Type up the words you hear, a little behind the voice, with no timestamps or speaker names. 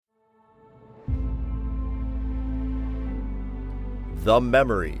the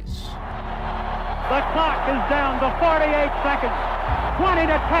memories. The clock is down to 48 seconds.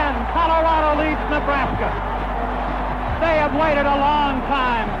 20-10, Colorado leads Nebraska. They have waited a long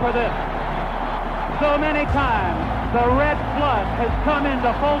time for this. So many times, the red flood has come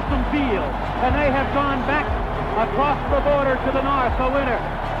into Folsom Field, and they have gone back across the border to the north a winner.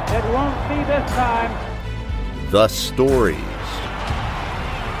 It won't be this time. The stories.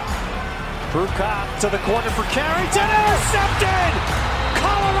 Prukop to the corner for Carrington, intercepted!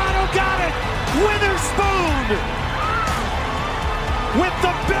 Colorado got it! Witherspoon! With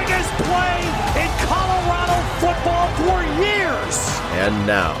the biggest play in Colorado football for years! And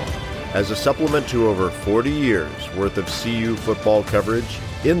now, as a supplement to over 40 years worth of CU football coverage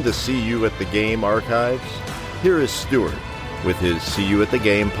in the CU at the Game archives, here is Stuart with his CU at the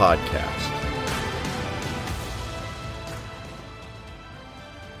Game podcast.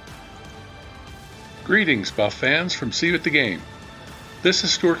 Greetings, Buff fans from CU at the Game. This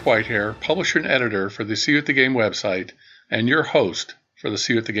is Stuart Whitehair, publisher and editor for the CU at the Game website and your host for the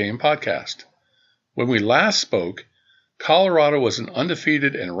CU at the Game podcast. When we last spoke, Colorado was an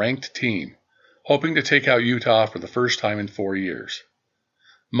undefeated and ranked team, hoping to take out Utah for the first time in 4 years.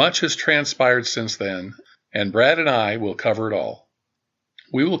 Much has transpired since then, and Brad and I will cover it all.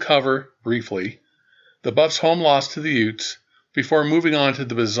 We will cover, briefly, the Buffs' home loss to the Utes before moving on to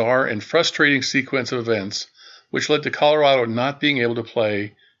the bizarre and frustrating sequence of events which led to Colorado not being able to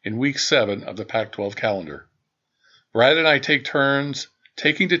play in Week 7 of the Pac-12 calendar. Brad and I take turns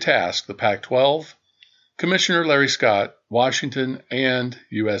taking to task the Pac-12, Commissioner Larry Scott, Washington, and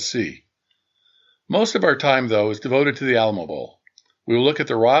USC. Most of our time, though, is devoted to the Alamo Bowl. We will look at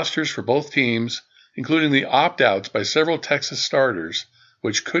the rosters for both teams, including the opt-outs by several Texas starters,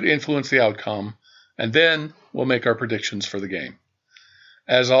 which could influence the outcome, and then we'll make our predictions for the game.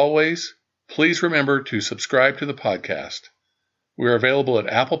 As always, please remember to subscribe to the podcast. We are available at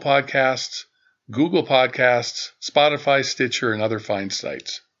Apple Podcasts, Google Podcasts, Spotify, Stitcher, and other fine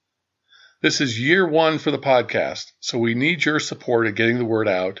sites. This is year 1 for the podcast, so we need your support in getting the word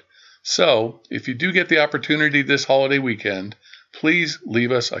out. So, if you do get the opportunity this holiday weekend, please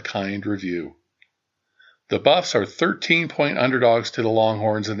leave us a kind review. The Buffs are 13-point underdogs to the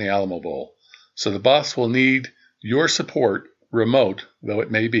Longhorns in the Alamo Bowl, so the Buffs will need your support, remote though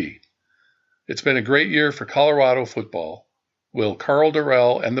it may be. It's been a great year for Colorado football. Will Carl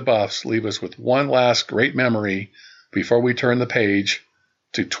Durrell and the Buffs leave us with one last great memory before we turn the page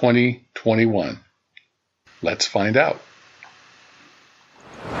to 2021? Let's find out.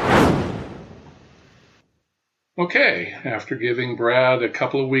 Okay, after giving Brad a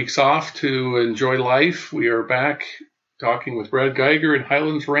couple of weeks off to enjoy life, we are back talking with Brad Geiger in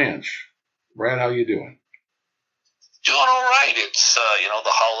Highlands Ranch. Brad, how you doing? Doing all right. It's, the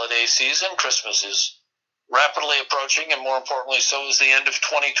holiday season. Christmas is rapidly approaching, and more importantly, so is the end of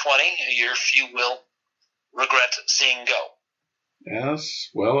 2020, a year few will regret seeing go. Yes,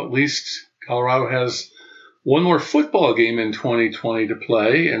 well, at least Colorado has one more football game in 2020 to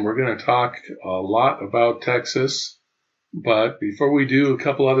play, and we're going to talk a lot about Texas. But before we do, a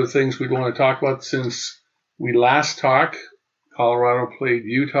couple other things we'd want to talk about. Since we last talked, Colorado played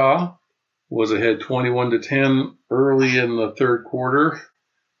Utah, was ahead 21-10 early in the third quarter,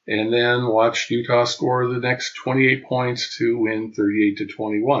 and then watched Utah score the next 28 points to win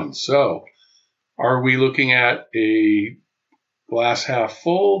 38-21. So, are we looking at a glass half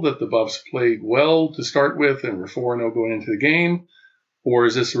full that the Buffs played well to start with and were 4-0 going into the game? Or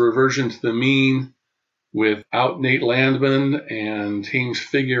is this a reversion to the mean without Nate Landman and teams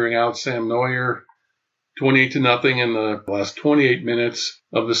figuring out Sam Neuer 28-0 in the last 28 minutes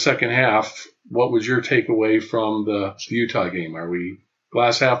of the second half? What was your takeaway from the Utah game? Are we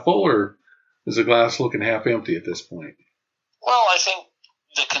glass half full, or is the glass looking half empty at this point? Well, I think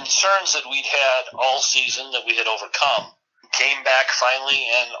the concerns that we'd had all season that we had overcome came back finally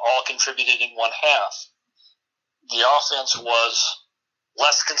and all contributed in one half. The offense was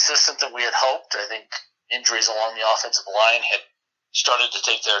less consistent than we had hoped. I think injuries along the offensive line had started to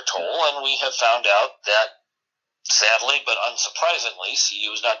take their toll, and we have found out that, sadly but unsurprisingly,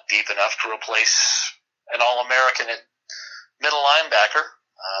 CU was not deep enough to replace an All-American at middle linebacker.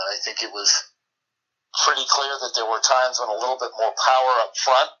 I think it was pretty clear that there were times when a little bit more power up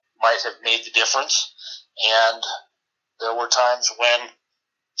front might have made the difference, and there were times when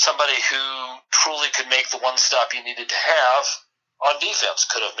somebody who truly could make the one stop you needed to have on defense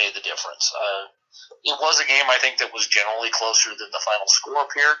could have made the difference. It was a game, I think, that was generally closer than the final score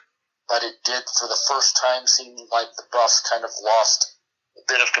appeared, but it did, for the first time, seem like the Buffs kind of lost a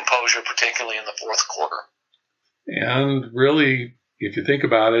bit of composure, particularly in the fourth quarter. And really, if you think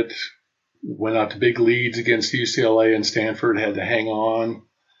about it, went out to big leads against UCLA and Stanford, had to hang on,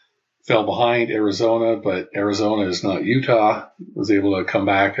 fell behind Arizona, but Arizona is not Utah, was able to come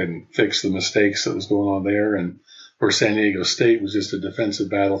back and fix the mistakes that was going on there. And of course, San Diego State was just a defensive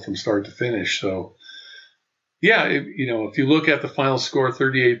battle from start to finish. So, yeah, if you look at the final score,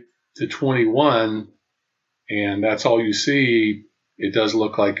 38-21, and that's all you see, it does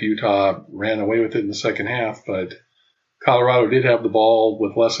look like Utah ran away with it in the second half, but Colorado did have the ball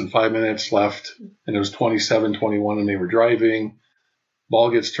with less than 5 minutes left, and it was 27-21, and they were driving. Ball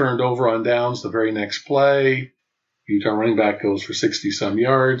gets turned over on downs the very next play. Utah running back goes for 60-some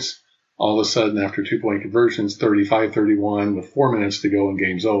yards. All of a sudden, after 2-point conversions, 35-31 with 4 minutes to go and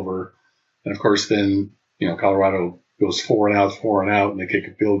game's over. And, of course, then, Colorado goes 4 and out, and they kick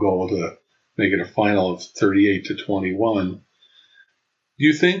a field goal to make it a final of 38-21. Do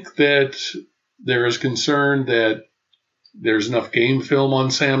you think that there is concern that there's enough game film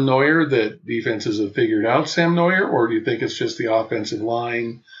on Sam Neuer that defenses have figured out Sam Neuer, or do you think it's just the offensive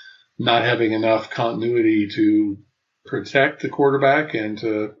line not having enough continuity to protect the quarterback and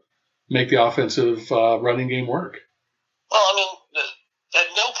to make the offensive running game work? Well, at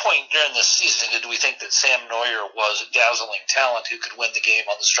no point during this season did we think that Sam Neuer was a dazzling talent who could win the game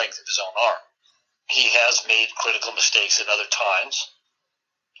on the strength of his own arm. He has made critical mistakes at other times.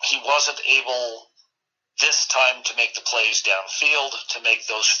 He wasn't able this time to make the plays downfield, to make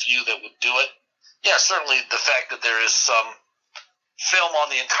those few that would do it. Yeah, certainly the fact that there is some film on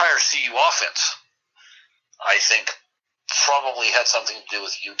the entire CU offense, I think, probably had something to do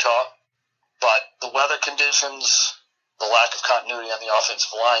with Utah. But the weather conditions, the lack of continuity on the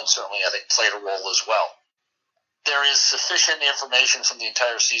offensive line certainly, I think, played a role as well. There is sufficient information from the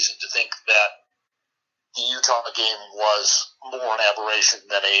entire season to think that the Utah game was more an aberration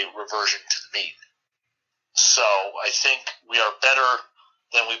than a reversion to the mean. So I think we are better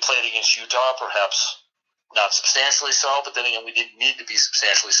than we played against Utah, perhaps not substantially so, but then again, we didn't need to be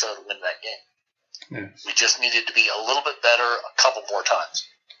substantially so to win that game. Yes. We just needed to be a little bit better a couple more times.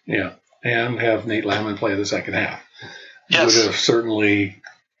 Yeah, and have Nate Landman play the second half. Yes. Would have certainly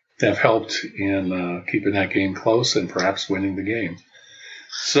have helped in keeping that game close and perhaps winning the game.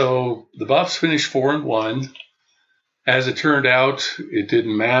 So the Buffs finished 4-1. As it turned out, it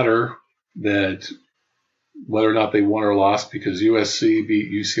didn't matter that whether or not they won or lost, because USC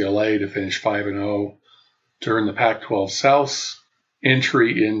beat UCLA to finish 5-0 during the Pac-12 South's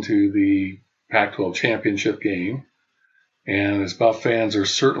entry into the Pac-12 championship game. And as Buff fans are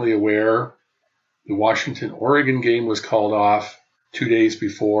certainly aware, the Washington-Oregon game was called off 2 days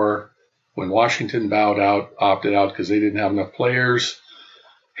before when Washington opted out because they didn't have enough players.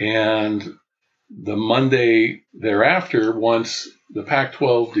 And the Monday thereafter, once the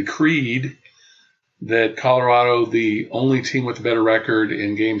Pac-12 decreed that Colorado, the only team with a better record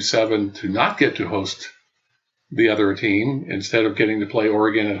in Game 7 to not get to host the other team, instead of getting to play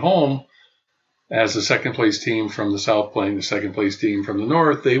Oregon at home as the second-place team from the South playing the second-place team from the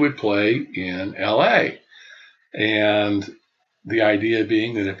North, they would play in L.A. And the idea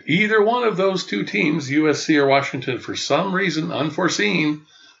being that if either one of those two teams, USC or Washington, for some reason unforeseen,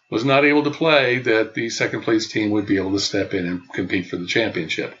 was not able to play, that the second-place team would be able to step in and compete for the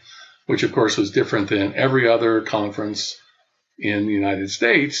championship, which, of course, was different than every other conference in the United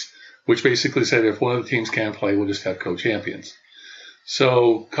States, which basically said if one of the teams can't play, we'll just have co-champions.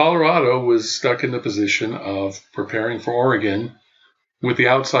 So Colorado was stuck in the position of preparing for Oregon with the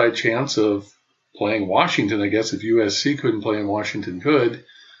outside chance of playing Washington, I guess, if USC couldn't play and Washington could.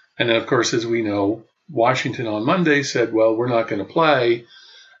 And then, of course, as we know, Washington on Monday said, well, we're not going to play.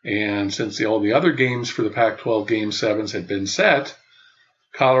 And since all the other games for the Pac-12 Game 7s had been set,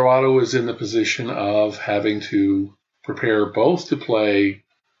 Colorado is in the position of having to prepare both to play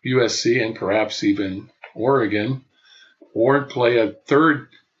USC and perhaps even Oregon, or play a third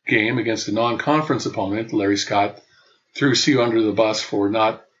game against a non-conference opponent. Larry Scott threw CU under the bus for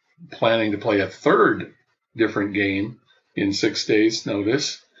not planning to play a third different game in 6 days'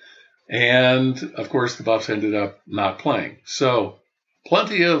 notice. And, of course, the Buffs ended up not playing. So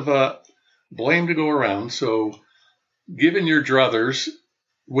plenty of blame to go around. So given your druthers,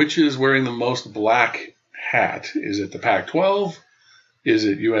 which is wearing the most black hat? Is it the Pac-12? Is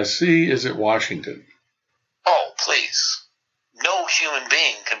it USC? Is it Washington? Oh, please. No human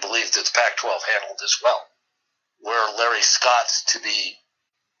being can believe that the Pac-12 handled this well. Were Larry Scott's to be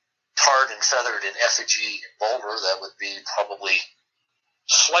tarred and feathered in effigy in Boulder, that would be probably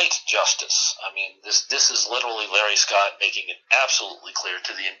slight justice. I mean, this is literally Larry Scott making it absolutely clear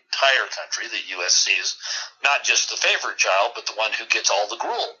to the entire country that USC is not just the favorite child, but the one who gets all the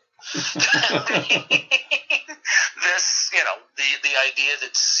gruel. This, the idea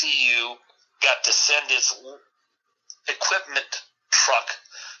that CU got to send its equipment truck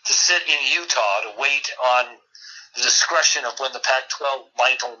to sit in Utah to wait on the discretion of when the Pac-12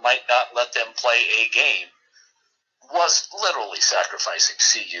 might or might not let them play a game, was literally sacrificing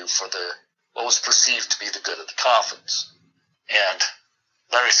CU for what was perceived to be the good of the conference. And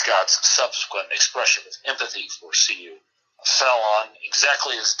Larry Scott's subsequent expression of empathy for CU fell on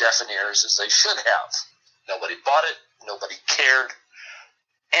exactly as deaf ears as they should have. Nobody bought it. Nobody cared.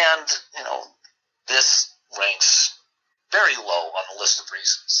 And, this ranks very low on the list of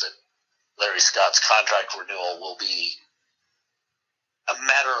reasons that Larry Scott's contract renewal will be a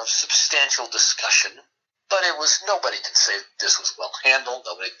matter of substantial discussion. But nobody can say this was well handled.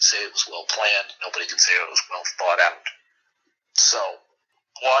 Nobody can say it was well planned. Nobody can say it was well thought out. So,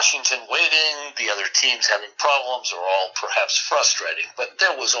 Washington waiting, the other teams having problems are all perhaps frustrating, but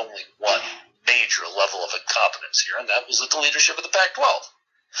there was only one major level of incompetence here, and that was at the leadership of the Pac-12.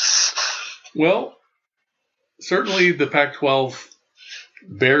 Well, certainly the Pac-12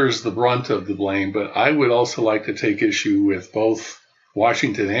 bears the brunt of the blame, but I would also like to take issue with both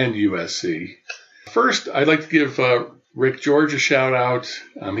Washington and USC. First, I'd like to give Rick George a shout out.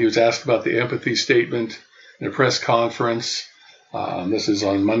 He was asked about the empathy statement in a press conference. This is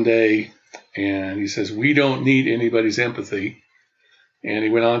on Monday, and he says, "We don't need anybody's empathy." And he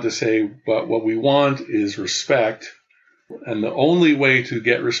went on to say, "But what we want is respect, and the only way to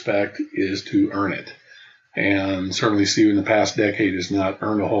get respect is to earn it." And certainly CU in the past decade has not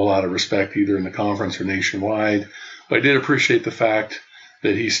earned a whole lot of respect either in the conference or nationwide. But I did appreciate the fact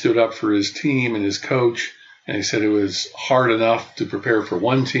that he stood up for his team and his coach, and he said it was hard enough to prepare for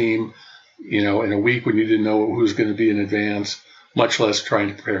one team, in a week when you didn't know who was going to be in advance, much less trying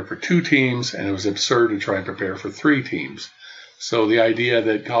to prepare for two teams, and it was absurd to try and prepare for three teams. So the idea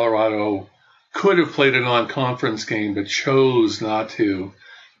that Colorado could have played a non-conference game but chose not to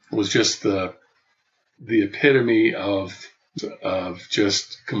was just the epitome of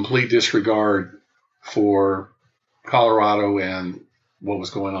just complete disregard for Colorado and what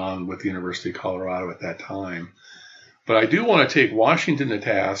was going on with the University of Colorado at that time. But I do want to take Washington to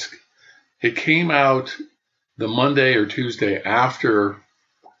task. It came out the Monday or Tuesday after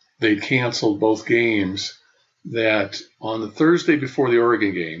they'd canceled both games that on the Thursday before the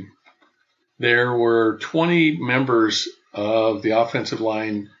Oregon game, there were 20 members of the offensive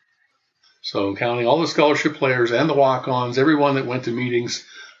line. So counting all the scholarship players and the walk-ons, everyone that went to meetings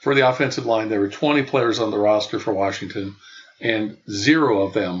for the offensive line, there were 20 players on the roster for Washington, and 0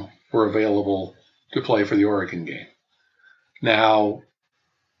 of them were available to play for the Oregon game. Now,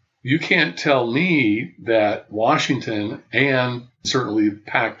 you can't tell me that Washington and certainly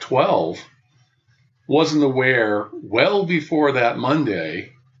Pac-12 wasn't aware well before that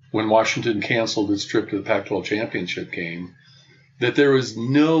Monday when Washington canceled its trip to the Pac-12 championship game that there was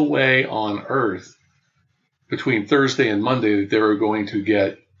no way on earth between Thursday and Monday that they were going to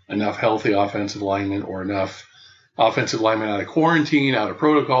get enough healthy offensive linemen or enough offensive linemen out of quarantine, out of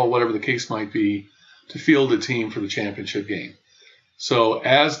protocol, whatever the case might be, to field a team for the championship game. So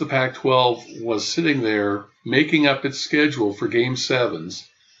as the Pac-12 was sitting there making up its schedule for Game 7s,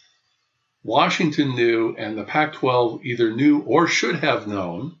 Washington knew, and the Pac-12 either knew or should have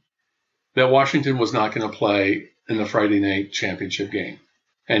known, that Washington was not going to play in the Friday night championship game.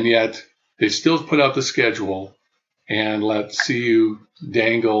 And yet they still put out the schedule and let CU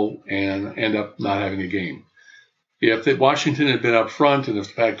dangle and end up not having a game. If Washington had been up front and if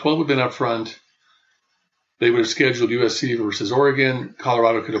the Pac-12 had been up front, they would have scheduled USC versus Oregon.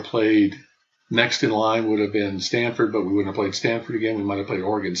 Colorado could have played next in line, would have been Stanford, but we wouldn't have played Stanford again. We might have played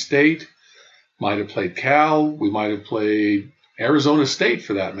Oregon State, might have played Cal, we might have played Arizona State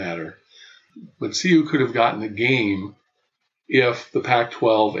for that matter. But CU could have gotten a game if the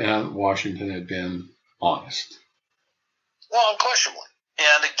Pac-12 and Washington had been honest. Well, unquestionably.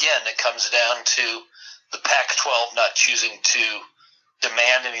 And again, it comes down to the Pac-12 not choosing to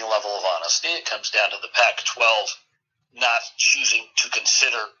demand any level of honesty. It comes down to the Pac-12 not choosing to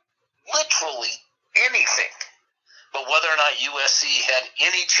consider literally anything but whether or not USC had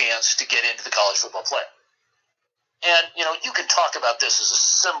any chance to get into the college football play. And, you can talk about this as a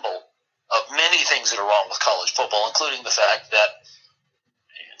symbol of many things that are wrong with college football, including the fact that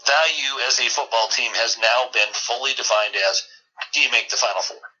value as a football team has now been fully defined as, do you make the Final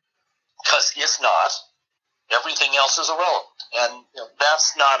Four? Because if not, everything else is irrelevant. And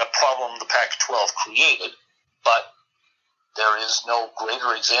that's not a problem the Pac-12 created, but there is no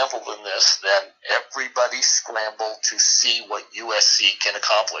greater example than this than everybody scrambled to see what USC can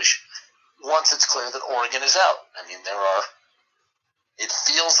accomplish once it's clear that Oregon is out. I mean, it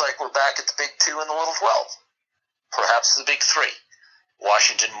feels like we're back at the Big 2 and the Little 12, perhaps the Big 3.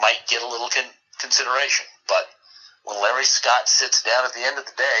 Washington might get a little consideration. But when Larry Scott sits down at the end of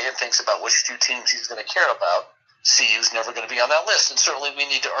the day and thinks about which two teams he's going to care about, CU's never going to be on that list. And certainly we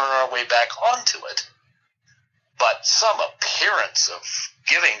need to earn our way back onto it. But some appearance of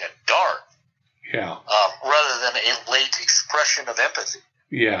giving a darn, rather than a late expression of empathy,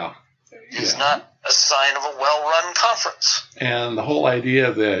 is not a sign of a well-run conference. And the whole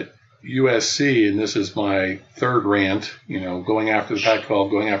idea that USC, and this is my third rant, going after the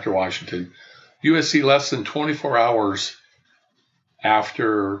Pac-12, going after Washington, USC less than 24 hours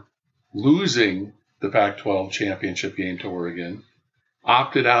after losing the Pac-12 championship game to Oregon,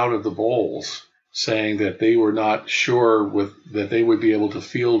 opted out of the bowls, saying that they were not sure that they would be able to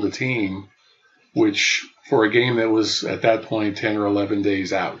field a team, which for a game that was at that point 10 or 11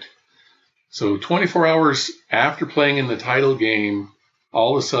 days out. So 24 hours after playing in the title game,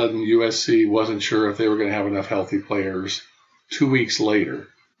 all of a sudden USC wasn't sure if they were going to have enough healthy players 2 weeks later.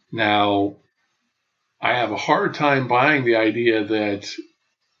 Now, I have a hard time buying the idea that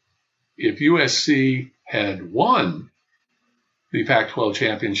if USC had won the Pac-12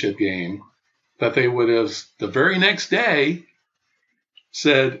 championship game, that they would have the very next day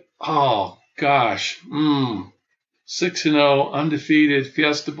said, oh, gosh, 6-0, undefeated,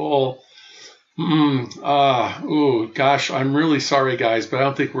 Fiesta Bowl. Gosh, I'm really sorry, guys, but I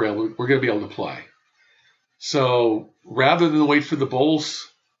don't think we're going to be able to play. So rather than wait for the bowls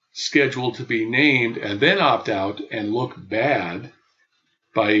schedule to be named and then opt out and look bad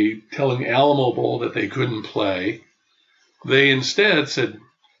by telling Alamo Bowl that they couldn't play, they instead said,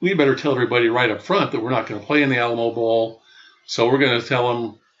 we better tell everybody right up front that we're not going to play in the Alamo Bowl. So we're going to tell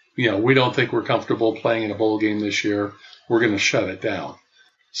them, we don't think we're comfortable playing in a bowl game this year. We're going to shut it down.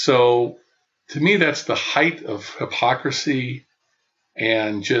 So to me, that's the height of hypocrisy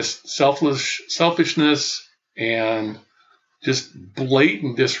and just selfishness and just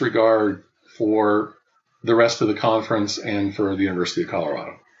blatant disregard for the rest of the conference and for the University of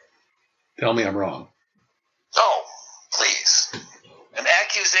Colorado. Tell me I'm wrong. Oh, please. An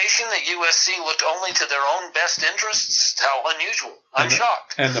accusation that USC looked only to their own best interests? How unusual. I'm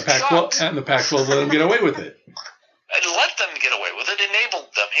shocked. And the Pac-12 let them get away with it. Let them get away with it,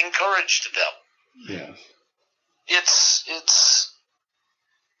 enabled them, encouraged them. Yes. It's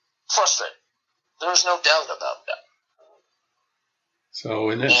frustrating. There's no doubt about that.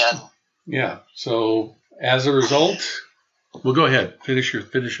 So So as a result, well, go ahead. Finish your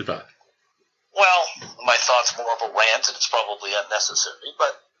thought. Well, my thought's more of a rant, and it's probably unnecessary.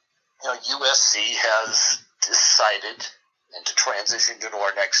 But USC has decided, and to transition to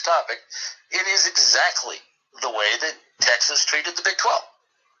our next topic, it is exactly the way that Texas treated the Big 12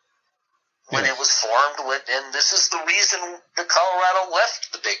 when it was formed. And this is the reason that Colorado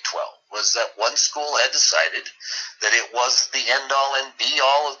left the Big 12, was that one school had decided that it was the end-all and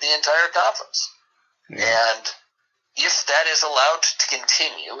be-all of the entire conference. Yeah. And if that is allowed to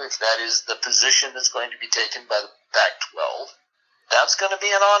continue, if that is the position that's going to be taken by the Pac-12, that's going to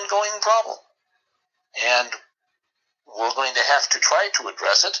be an ongoing problem. And we're going to have to try to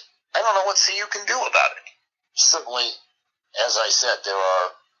address it. I don't know what CU can do about it. Certainly, as I said,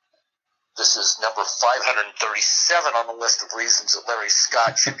 this is number 537 on the list of reasons that Larry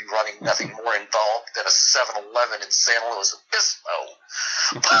Scott should be running nothing more involved than a 7-Eleven in San Luis Obispo.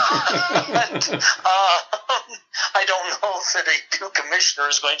 But I don't know that a new commissioner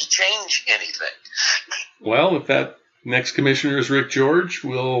is going to change anything. Well, if that next commissioner is Rick George,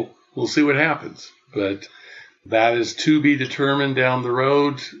 we'll see what happens. But that is to be determined down the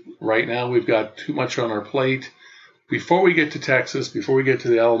road. Right now, we've got too much on our plate. Before we get to Texas, before we get to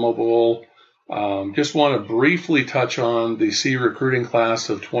the Alamo Bowl, just want to briefly touch on the CU recruiting class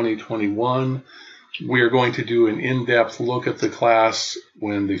of 2021. We are going to do an in-depth look at the class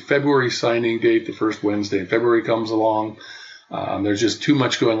when the February signing date, the first Wednesday in February, comes along. There's just too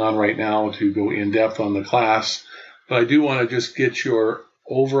much going on right now to go in-depth on the class. But I do want to just get your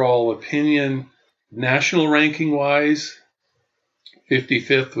overall opinion, national ranking-wise,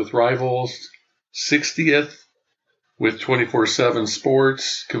 55th with Rivals, 60th with 24/7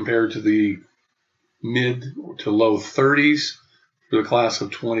 Sports, compared to the mid to low 30s for the class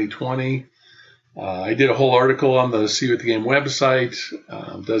of 2020. I did a whole article on the CU at the Game website.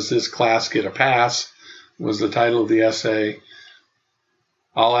 Does this class get a pass? Was the title of the essay.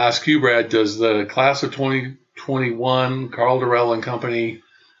 I'll ask you, Brad, does the class of 2021, Carl Durrell and company,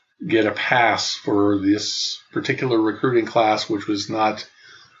 get a pass for this particular recruiting class, which was not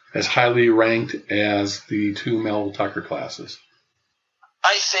as highly ranked as the two Mel Tucker classes?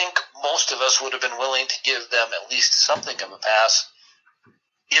 I think most of us would have been willing to give them at least something of a pass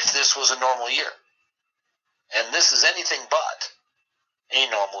if this was a normal year. And this is anything but. a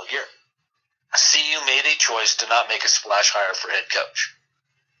normal year. CU made a choice to not make a splash hire for head coach,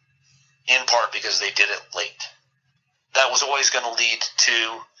 in part because they did it late. That was always going to lead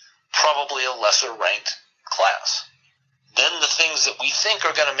to probably a lesser-ranked class. Then the things that we think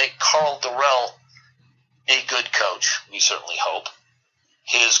are going to make Karl Dorrell a good coach, we certainly hope,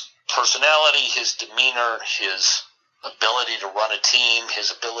 his personality, his demeanor, his ability to run a team,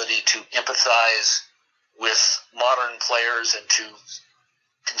 his ability to empathize with modern players and to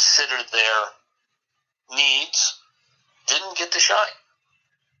consider their needs, didn't get to shine.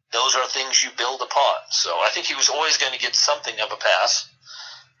 Those are things you build upon. So I think he was always going to get something of a pass.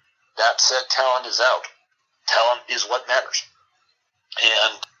 That said, talent is out. Talent is what matters.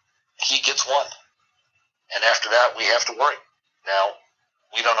 And he gets one. And after that, we have to worry. Now,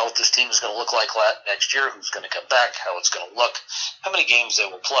 we don't know what this team is going to look like next year, who's going to come back, how it's going to look, how many games they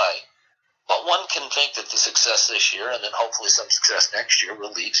will play. But one can think that the success this year, and then hopefully some success next year,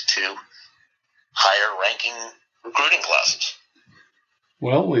 will lead to higher-ranking recruiting classes.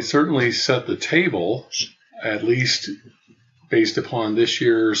 Well, they certainly set the table, at least based upon this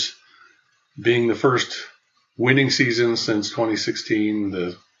year's being the first winning season since 2016,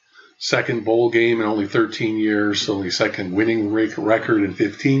 the second bowl game in only 13 years, only second winning record in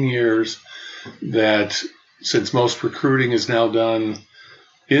 15 years, that since most recruiting is now done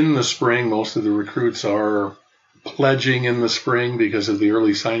in the spring, most of the recruits are pledging in the spring because of the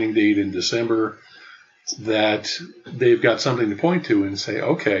early signing date in December, that they've got something to point to and say,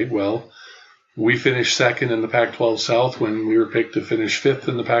 okay, well, we finished second in the Pac-12 South when we were picked to finish fifth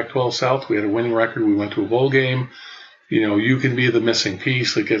in the Pac-12 South. We had a winning record. We went to a bowl game. You know, you can be the missing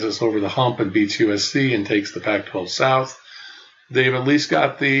piece that gets us over the hump and beats USC and takes the Pac-12 South. They've at least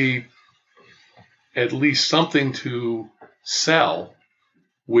got at least something to sell,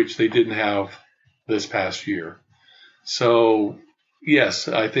 which they didn't have this past year. So, yes,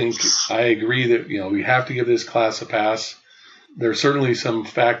 I think I agree that, we have to give this class a pass. There are certainly some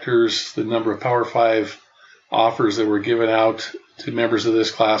factors. The number of Power 5 offers that were given out to members of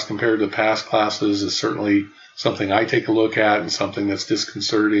this class compared to past classes is certainly something I take a look at and something that's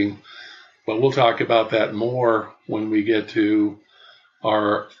disconcerting. But we'll talk about that more when we get to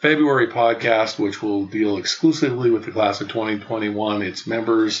our February podcast, which will deal exclusively with the class of 2021, its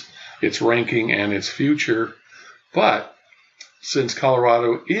members, its ranking, and its future. But since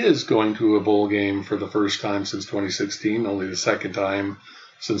Colorado is going to a bowl game for the first time since 2016, only the second time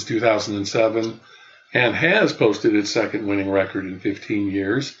since 2007, and has posted its second winning record in 15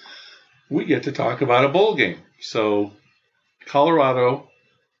 years, we get to talk about a bowl game. So Colorado,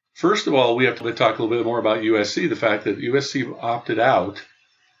 first of all, we have to talk a little bit more about USC, the fact that USC opted out.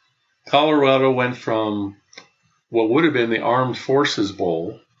 Colorado went from what would have been the Armed Forces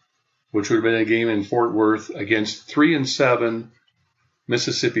Bowl, which would have been a game in Fort Worth against 3-7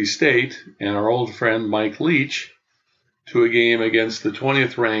 Mississippi State and our old friend Mike Leach, to a game against the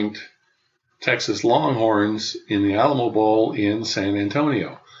 20th ranked Texas Longhorns in the Alamo Bowl in San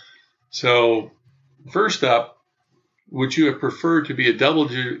Antonio. So, first up, would you have preferred to be a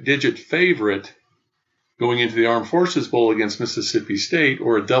double-digit favorite going into the Armed Forces Bowl against Mississippi State,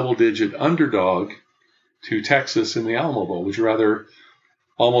 or a double-digit underdog to Texas in the Alamo Bowl? Would you rather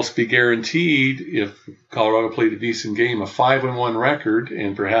almost be guaranteed, if Colorado played a decent game, a 5-1 record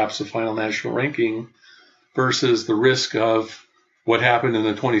and perhaps a final national ranking, versus the risk of what happened in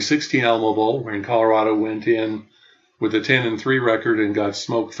the 2016 Alamo Bowl, wherein Colorado went in with a 10-3 record and got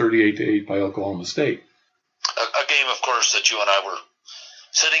smoked 38-8 by Oklahoma State? A game, of course, that you and I were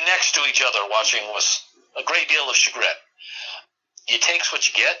sitting next to each other watching was a great deal of chagrin. It takes what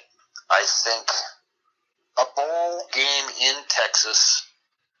you get. I think a bowl game in Texas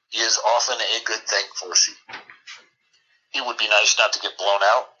is often a good thing for you. It would be nice not to get blown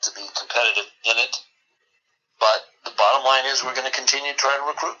out, to be competitive in it. But the bottom line is we're going to continue to try to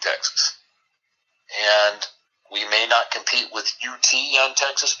recruit Texas. And we may not compete with UT on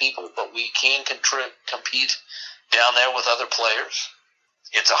Texas people, but we can compete down there with other players.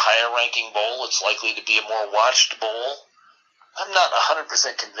 It's a higher-ranking bowl. It's likely to be a more watched bowl. I'm not 100%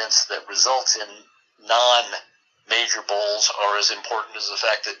 convinced that results in non-major bowls are as important as the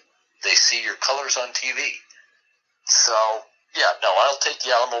fact that they see your colors on TV. So, yeah, no, I'll take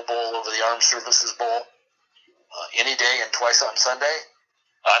the Alamo Bowl over the Armed Services Bowl any day and twice on Sunday.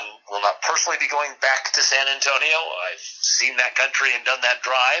 I will not personally be going back to San Antonio. I've seen that country and done that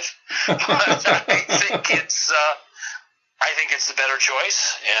drive. But I think it's the better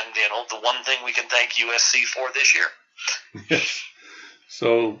choice, and the one thing we can thank USC for this year. Yes.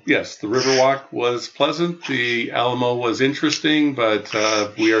 So, yes, the Riverwalk was pleasant. The Alamo was interesting, but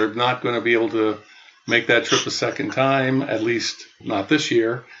we are not going to be able to make that trip a second time, at least not this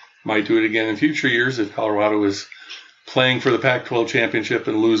year. Might do it again in future years if Colorado is playing for the Pac-12 championship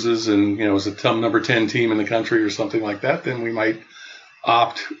and loses and, is a number 10 team in the country or something like that. Then we might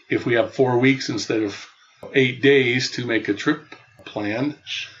opt, if we have 4 weeks instead of 8 days, to make a trip planned.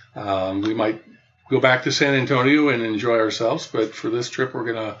 We might go back to San Antonio and enjoy ourselves, but for this trip we're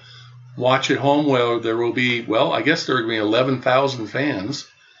going to watch at home where there will be, I guess there are going to be 11,000 fans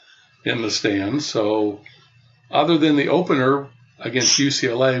in the stands. So other than the opener against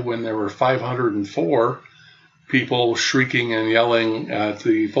UCLA when there were 504 people shrieking and yelling at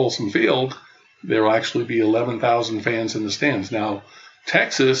the Folsom Field, there will actually be 11,000 fans in the stands. Now,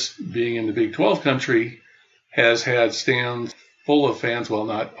 Texas, being in the Big 12 country, has had stands full of fans.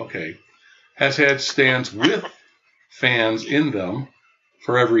 Has had stands with fans in them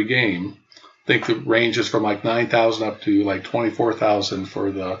for every game. I think the ranges from 9,000 up to 24,000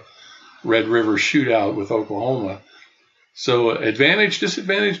 for the Red River shootout with Oklahoma. So advantage,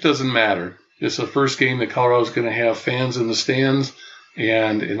 disadvantage doesn't matter. It's the first game that Colorado's going to have fans in the stands,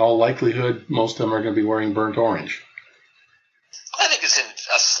 and in all likelihood, most of them are going to be wearing burnt orange. I think it's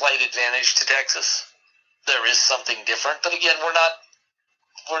a slight advantage to Texas. There is something different, but again,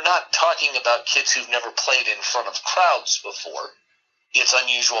 we're not talking about kids who've never played in front of crowds before. It's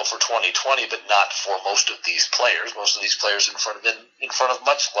unusual for 2020, but not for most of these players. Most of these players in front of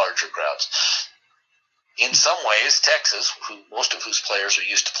much larger crowds. In some ways, Texas, most of whose players are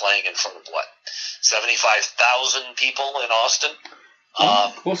used to playing in front of 75,000 people in Austin?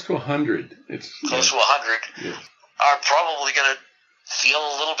 Close to 100. It's close to 100. Yeah. Are probably going to feel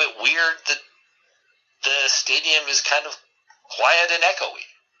a little bit weird that the stadium is kind of quiet and echoey.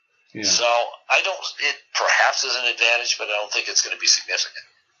 Yeah. So it perhaps is an advantage, but I don't think it's going to be significant.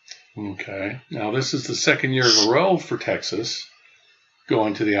 Okay. Now, this is the second year in a row for Texas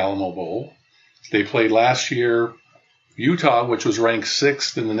going to the Alamo Bowl. They played last year Utah, which was ranked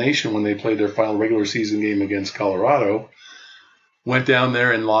 6th in the nation when they played their final regular season game against Colorado, went down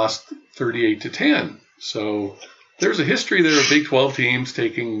there and lost 38-10. So there's a history there of Big 12 teams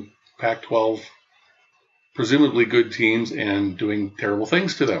taking Pac-12, presumably good teams, and doing terrible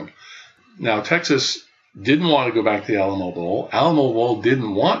things to them. Now, Texas didn't want to go back to the Alamo Bowl. Alamo Bowl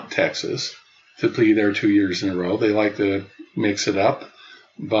didn't want Texas to be there 2 years in a row. They like to mix it up.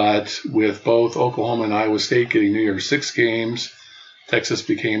 But with both Oklahoma and Iowa State getting New Year's Six games, Texas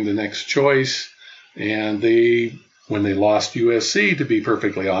became the next choice. And when they lost USC, to be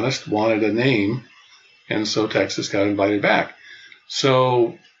perfectly honest, wanted a name. And so Texas got invited back.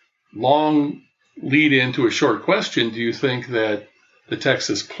 So long lead into a short question. Do you think that the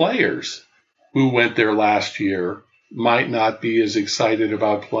Texas players who went there last year might not be as excited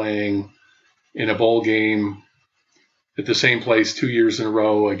about playing in a bowl game at the same place 2 years in a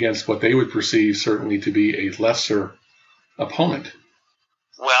row against what they would perceive certainly to be a lesser opponent?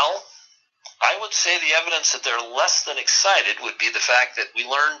 Well, I would say the evidence that they're less than excited would be the fact that we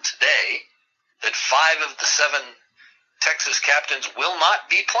learned today that 5 of the 7 Texas captains will not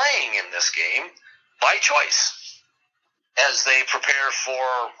be playing in this game by choice as they prepare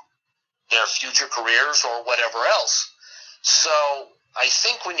for their future careers or whatever else. So I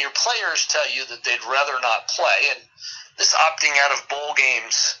think when your players tell you that they'd rather not play, and this opting out of bowl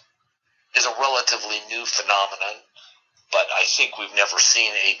games is a relatively new phenomenon, but I think we've never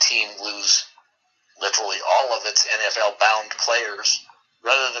seen a team lose literally all of its NFL-bound players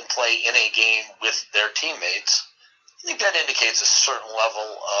rather than play in a game with their teammates. I think that indicates a certain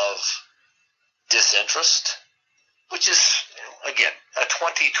level of disinterest, which is, again, a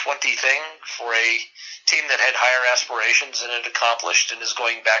 2020 thing for a team that had higher aspirations than it accomplished and is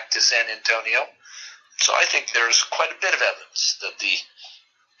going back to San Antonio. So I think there's quite a bit of evidence that the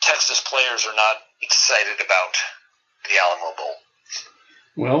Texas players are not excited about the Alamo Bowl.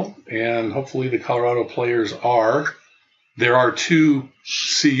 Well, and hopefully the Colorado players are. There are 2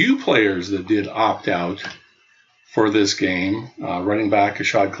 CU players that did opt out for this game. Running back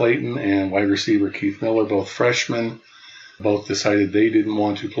Ashad Clayton and wide receiver Keith Miller, both freshmen, both decided they didn't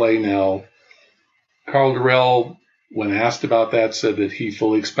want to play. Now, Carl Durrell, when asked about that, said that he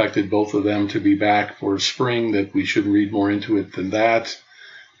fully expected both of them to be back for spring, that we shouldn't read more into it than that.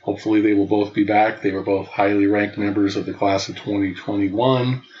 Hopefully they will both be back. They were both highly ranked members of the class of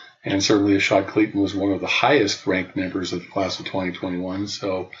 2021, and certainly Ashad Clayton was one of the highest ranked members of the class of 2021,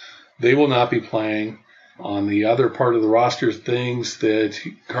 so they will not be playing. On the other part of the roster, things that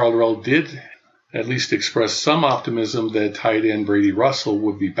Carl Durrell did at least express some optimism that tight end Brady Russell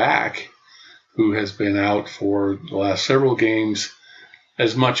would be back, who has been out for the last several games,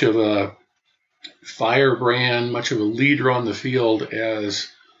 as much of a firebrand, much of a leader on the field as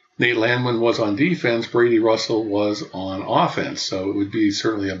Nate Landman was on defense, Brady Russell was on offense. So it would be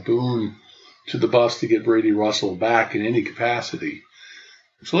certainly a boon to the Buffs to get Brady Russell back in any capacity.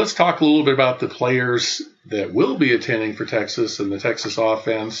 So let's talk a little bit about the players that will be attending for Texas and the Texas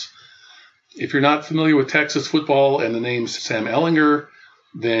offense. If you're not familiar with Texas football and the name Sam Ehlinger,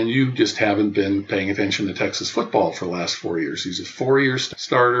 then you just haven't been paying attention to Texas football for the last 4 years. He's a 4-year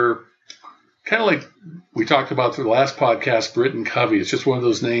starter, kind of like we talked about through the last podcast, Britton Covey. It's just one of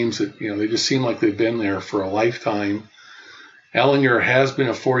those names that, they just seem like they've been there for a lifetime. Ehlinger has been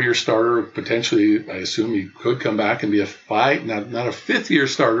a 4-year starter. Potentially, I assume he could come back and be not a 5th-year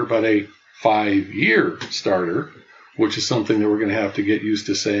starter, but a 5-year starter, which is something that we're going to have to get used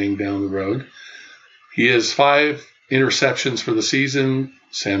to saying down the road. He has 5 interceptions for the season.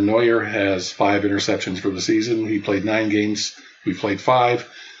 Sam Neuer has 5 interceptions for the season. He played 9 games. We played 5.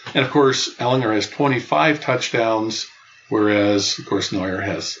 And, of course, Ehlinger has 25 touchdowns, whereas, of course, Neuer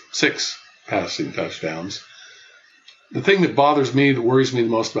has 6 passing touchdowns. The thing that bothers me, that worries me the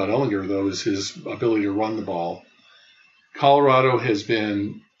most about Ehlinger, though, is his ability to run the ball. Colorado has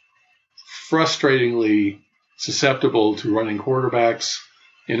been frustratingly susceptible to running quarterbacks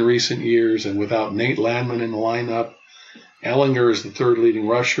in recent years, and without Nate Landman in the lineup, Ehlinger is the 3rd leading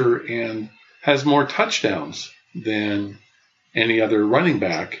rusher and has more touchdowns than any other running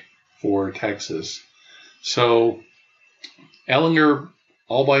back for Texas. So Ehlinger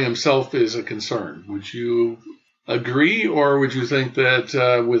all by himself is a concern. Would you agree, or would you think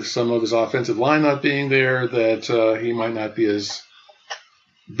that with some of his offensive line not being there, that he might not be as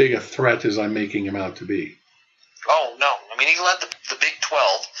big a threat as I'm making him out to be? Oh, no. I mean, he led the Big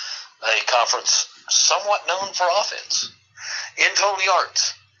 12, a conference somewhat known for offense, in total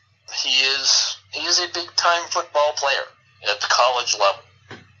yards. He is a big-time football player at the college level.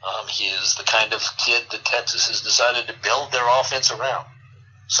 He is the kind of kid that Texas has decided to build their offense around.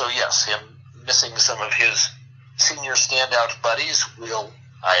 So, yes, him missing some of his senior standout buddies will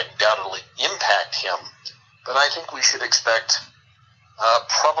undoubtedly impact him. But I think we should expect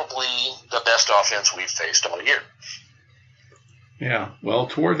probably the best offense we've faced all year. Yeah, well,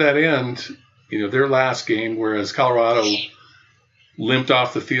 toward that end, their last game, whereas Colorado limped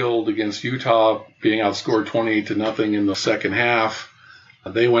off the field against Utah, being outscored 28-0 in the second half,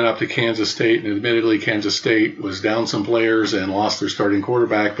 they went up to Kansas State, and admittedly Kansas State was down some players and lost their starting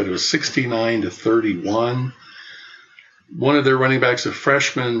quarterback, but it was 69-31. One of their running backs, a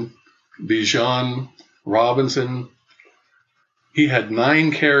freshman, Bijan Robinson, he had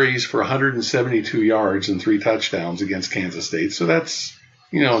 9 carries for 172 yards and 3 touchdowns against Kansas State. So that's,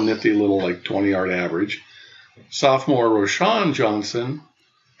 a nifty little 20-yard average. Sophomore Roshan Johnson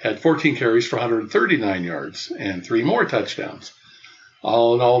had 14 carries for 139 yards and 3 more touchdowns.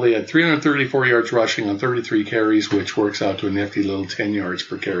 All in all, they had 334 yards rushing on 33 carries, which works out to a nifty little 10 yards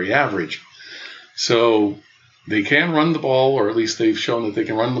per carry average. So they can run the ball, or at least they've shown that they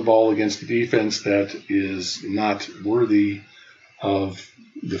can run the ball against a defense that is not worthy of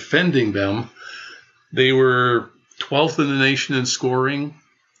defending them. They were 12th in the nation in scoring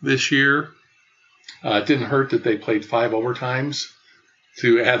this year. It didn't hurt that they played 5 overtimes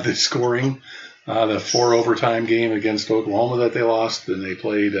to add the scoring. The 4 overtime game against Oklahoma that they lost, and they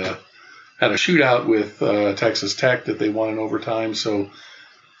played had a shootout with Texas Tech that they won in overtime. So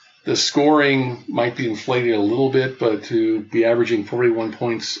the scoring might be inflated a little bit, but to be averaging 41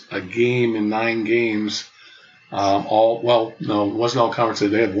 points a game in 9 games, it wasn't all conference.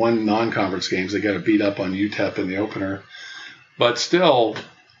 They had 1 non-conference games. They got beat up on UTEP in the opener. But still,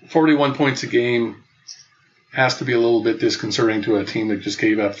 41 points a game has to be a little bit disconcerting to a team that just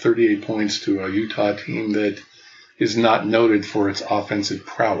gave up 38 points to a Utah team that is not noted for its offensive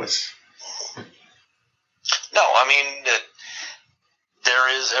prowess. No, I mean,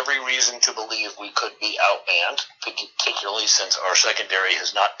 there is every reason to believe we could be outmanned, particularly since our secondary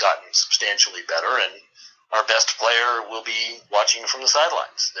has not gotten substantially better, and our best player will be watching from the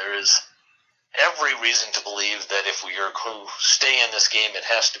sidelines. There is every reason to believe that if we are to stay in this game, it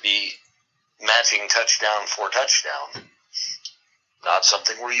has to be matching touchdown for touchdown. Not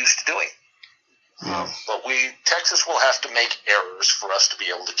something we're used to doing. But Texas will have to make errors for us to be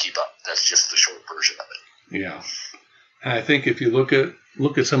able to keep up. That's just the short version of it. Yeah. And I think if you look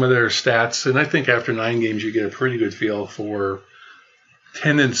at some of their stats, and I think after 9 games you get a pretty good feel for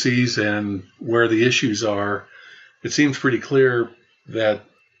tendencies and where the issues are. It seems pretty clear that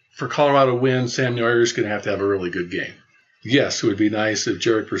for Colorado to win, Sam Neuer is going to have a really good game. Yes, it would be nice if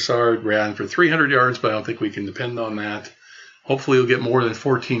Jarek Broussard ran for 300 yards, but I don't think we can depend on that. Hopefully he'll get more than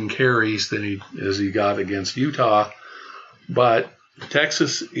 14 carries than he got against Utah. But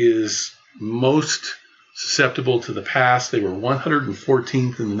Texas is most susceptible to the pass. They were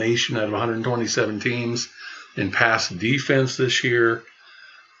 114th in the nation out of 127 teams in pass defense this year.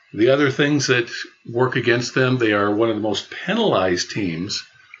 The other things that work against them, they are one of the most penalized teams,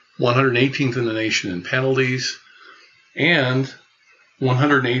 118th in the nation in penalties, and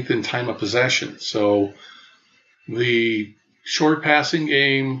 108th in time of possession. So the short passing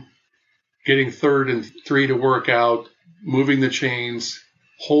game, getting 3rd and 3 to work out, moving the chains,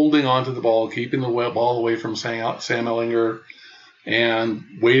 holding onto the ball, keeping the ball away from Sam Ehlinger, and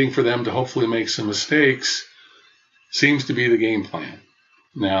waiting for them to hopefully make some mistakes seems to be the game plan.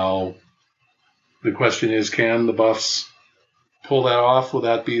 Now, the question is, can the Buffs pull that off? Will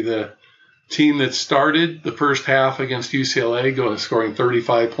that be the team that started the first half against UCLA scoring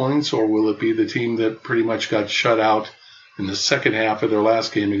 35 points, or will it be the team that pretty much got shut out in the second half of their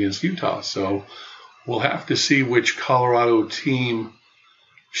last game against Utah? So we'll have to see which Colorado team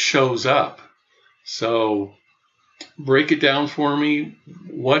shows up. So break it down for me.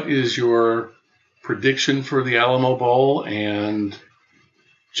 What is your prediction for the Alamo Bowl, and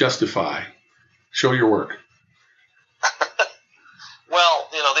justify. Show your work. Well,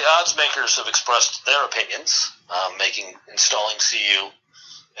 the odds makers have expressed their opinions, installing CU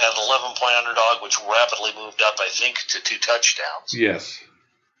at an 11-point underdog, which rapidly moved up, I think, to 2 touchdowns. Yes.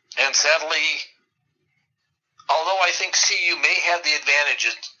 And sadly, although I think CU may have the advantage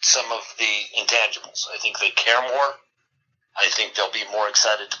at some of the intangibles, I think they care more. I think they'll be more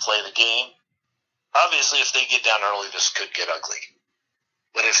excited to play the game. Obviously, if they get down early, this could get ugly.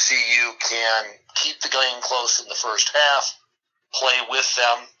 But if CU can keep the game close in the first half, play with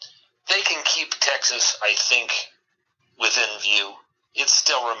them, they can keep Texas, I think, within view. It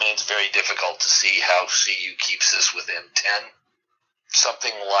still remains very difficult to see how CU keeps this within 10.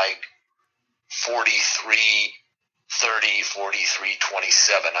 Something like 43-30,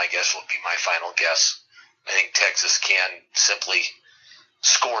 43-27, I guess, would be my final guess. I think Texas can simply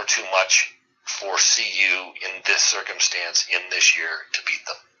score too much for CU in this circumstance in this year to beat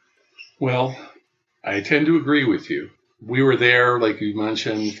them. Well, I tend to agree with you. We were there, like you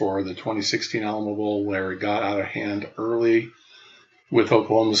mentioned, for the 2016 Alamo Bowl, where it got out of hand early with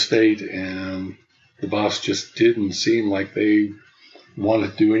Oklahoma State, and the Buffs just didn't seem like they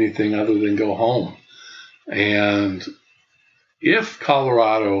wanted to do anything other than go home. And if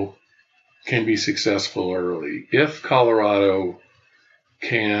Colorado can be successful early, if Colorado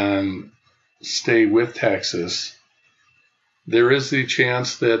can stay with Texas, there is the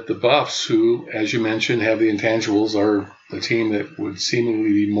chance that the Buffs, who, as you mentioned, have the intangibles, are the team that would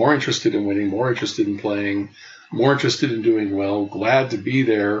seemingly be more interested in winning, more interested in playing, more interested in doing well, glad to be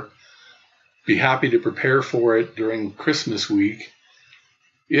there, be happy to prepare for it during Christmas week.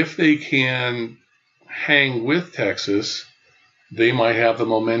 If they can hang with Texas, they might have the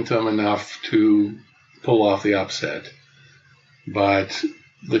momentum enough to pull off the upset. But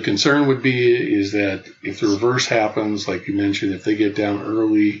the concern would be is that if the reverse happens, like you mentioned, if they get down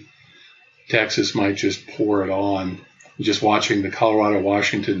early, Texas might just pour it on. Just watching the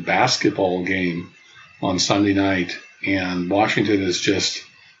Colorado-Washington basketball game on Sunday night, and Washington is just,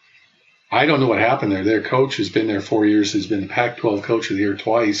 I don't know what happened there. Their coach has been there 4 years, has been the Pac-12 coach of the year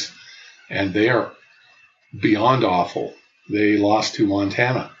twice, and they are beyond awful. They lost to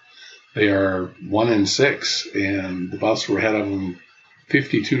Montana. They are 1-6, and the Buffs were ahead of them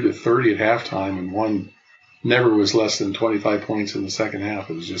 52-30 at halftime, and one never was less than 25 points in the second half.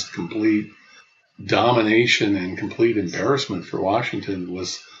 It was just complete domination and complete embarrassment for Washington. It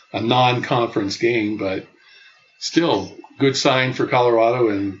was a non-conference game, but still good sign for Colorado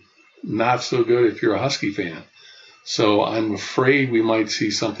and not so good if you're a Husky fan. So I'm afraid we might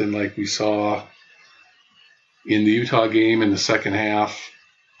see something like we saw in the Utah game in the second half.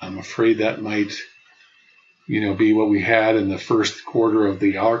 I'm afraid that might, be what we had in the first quarter of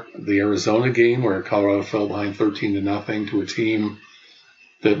the Arizona game, where Colorado fell behind 13-0 to a team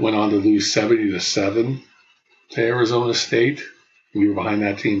that went on to lose 70-7 to Arizona State. We were behind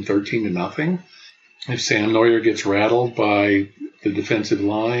that team 13-0. If Sam Neuer gets rattled by the defensive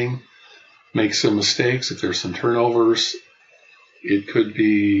line, makes some mistakes, if there's some turnovers, it could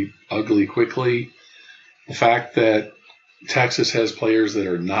be ugly quickly. The fact that Texas has players that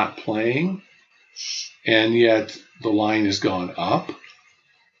are not playing, and yet the line has gone up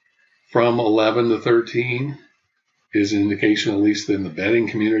from 11 to 13 is an indication, at least in the betting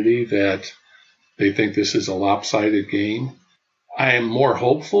community, that they think this is a lopsided game. I am more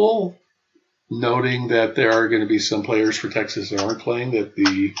hopeful, noting that there are going to be some players for Texas that aren't playing, that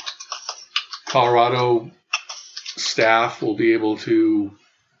the Colorado staff will be able to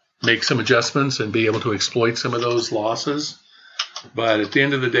make some adjustments and be able to exploit some of those losses. But at the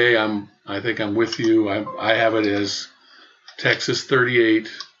end of the day, I think I'm with you. I have it as Texas 38,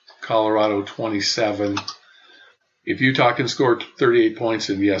 Colorado 27. If Utah can score 38 points,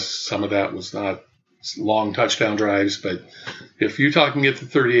 and yes, some of that was not long touchdown drives, but if Utah can get to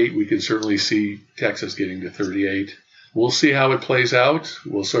 38, we can certainly see Texas getting to 38. We'll see how it plays out.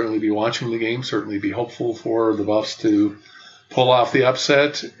 We'll certainly be watching the game, certainly be hopeful for the Buffs to pull off the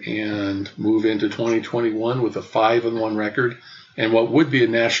upset and move into 2021 with a 5-1 record and what would be a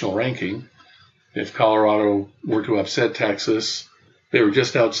national ranking. If Colorado were to upset Texas, they were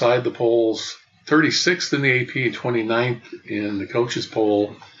just outside the polls, 36th in the AP, 29th in the coaches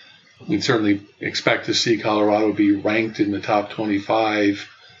poll. We'd certainly expect to see Colorado be ranked in the top 25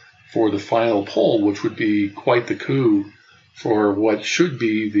 for the final poll, which would be quite the coup for what should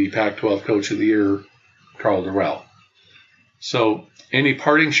be the Pac-12 Coach of the Year, Karl Dorrell. So any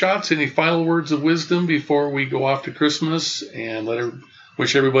parting shots, any final words of wisdom before we go off to Christmas and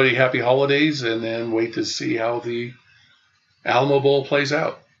wish everybody happy holidays and then wait to see how the Alamo Bowl plays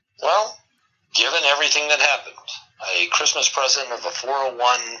out? Well, given everything that happened, a Christmas present of a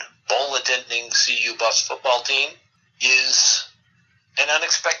 401 bowl-attending CU Buffs football team is an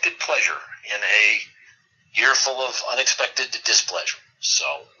unexpected pleasure in a year full of unexpected displeasure. So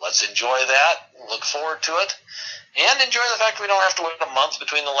let's enjoy that, look forward to it, and enjoy the fact we don't have to wait a month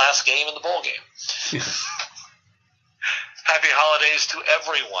between the last game and the bowl game. Happy holidays to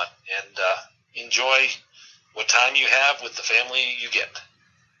everyone, and enjoy what time you have with the family you get.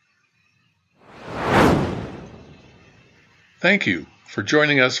 Thank you for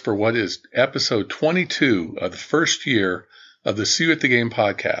joining us for what is episode 22 of the first year of the See You at the Game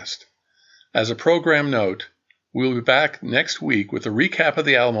podcast. As a program note, we'll be back next week with a recap of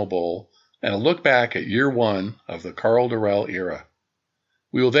the Alamo Bowl and a look back at year one of the Karl Dorrell era.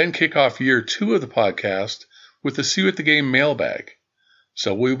 We will then kick off year two of the podcast with the See You at the Game mailbag.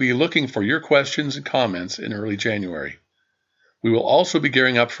 So we'll be looking for your questions and comments in early January. We will also be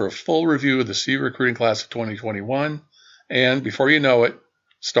gearing up for a full review of the CU recruiting class of 2021, and before you know it,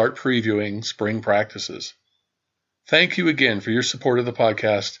 start previewing spring practices. Thank you again for your support of the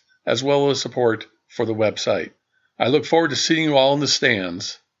podcast, as well as support for the website. I look forward to seeing you all in the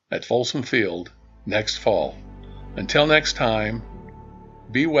stands at Folsom Field next fall. Until next time,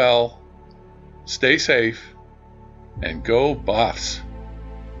 be well, stay safe, and go Buffs!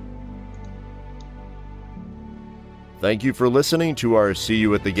 Thank you for listening to our See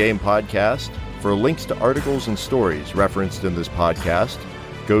You at the Game podcast. For links to articles and stories referenced in this podcast,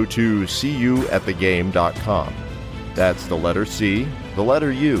 go to cuyatthegame.com. That's the letter C, the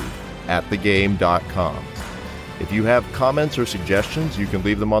letter U, atthegame.com. If you have comments or suggestions, you can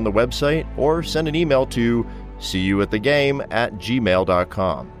leave them on the website or send an email to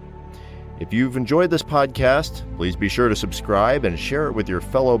cuyatthegame@gmail.com. If you've enjoyed this podcast, please be sure to subscribe and share it with your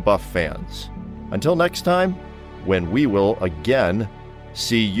fellow Buff fans. Until next time, when we will again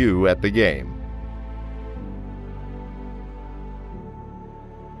see you at the game.